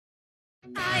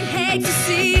I hate to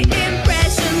see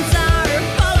impressions are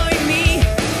following me.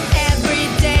 Every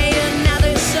day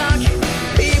another shock.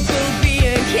 People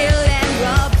being killed and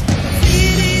robbed.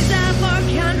 Cities up our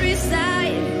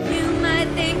countryside. You might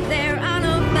think there are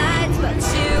no fights, but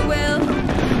you will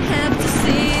have to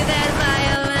see that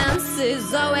violence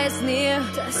is always near.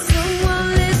 Does someone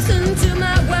listen to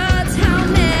my words? How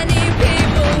many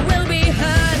people will be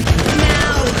hurt?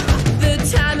 Now the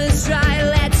time is right.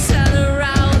 Let's turn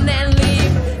around and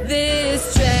leave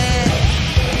this dread.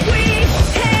 We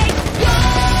hate war.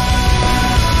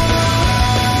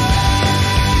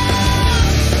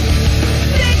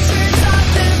 Pictures of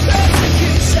the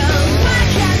persecution. Why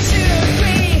can't you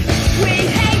agree? We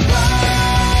hate war.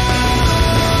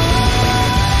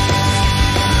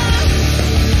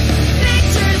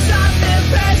 Pictures of the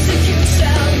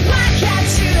persecution. Why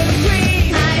can't you agree?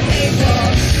 I hate war.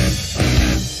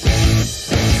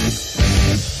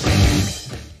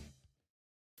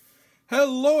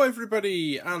 Hello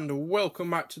everybody and welcome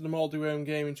back to the MoldyWorm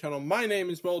gaming channel. My name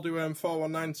is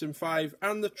MoldyWorm41975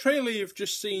 and the trailer you've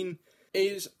just seen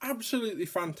is absolutely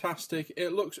fantastic.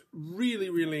 It looks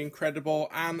really incredible,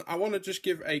 and I want to just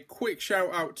give a quick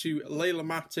shout out to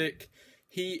Layla.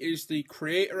 He is the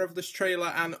creator of this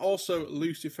trailer, and also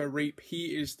Lucifer Reap.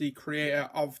 He is the creator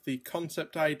of the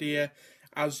concept idea,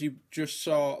 as you just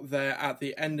saw there at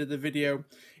the end of the video.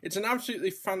 It's an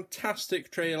absolutely fantastic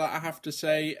trailer, I have to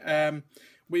say.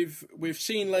 We've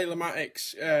seen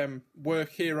Layla work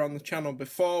here on the channel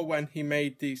before when he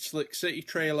made the Slick City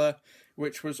trailer,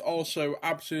 which was also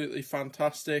absolutely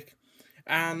fantastic.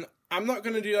 And I'm not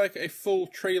going to do like a full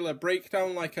trailer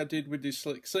breakdown like I did with the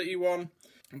Slick City one,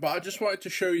 but I just wanted to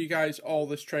show you guys all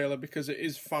this trailer because it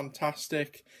is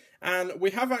fantastic. And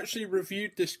we have actually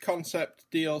reviewed this concept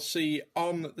DLC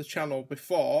on the channel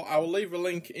before. I will leave a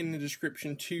link in the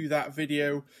description to that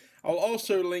video. I'll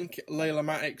also link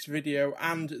Layla video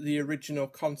and the original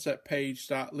concept page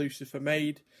that Lucifer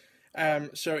made.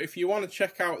 So if you want to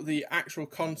check out the actual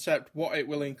concept, what it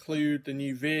will include, the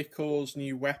new vehicles,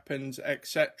 new weapons,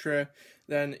 etc.,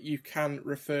 then you can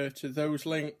refer to those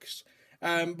links.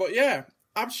 But yeah,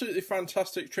 absolutely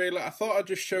fantastic trailer. I thought I'd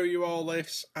just show you all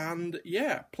this, and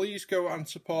yeah, please go and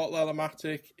support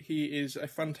Layla. He is a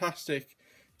fantastic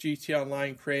GT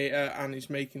Online creator and he's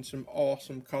making some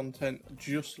awesome content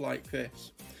just like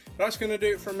this. That's going to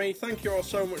do it from me. Thank you all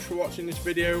so much for watching this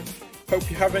video. Hope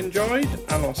you have enjoyed,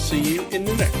 and I'll see you in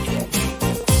the next one.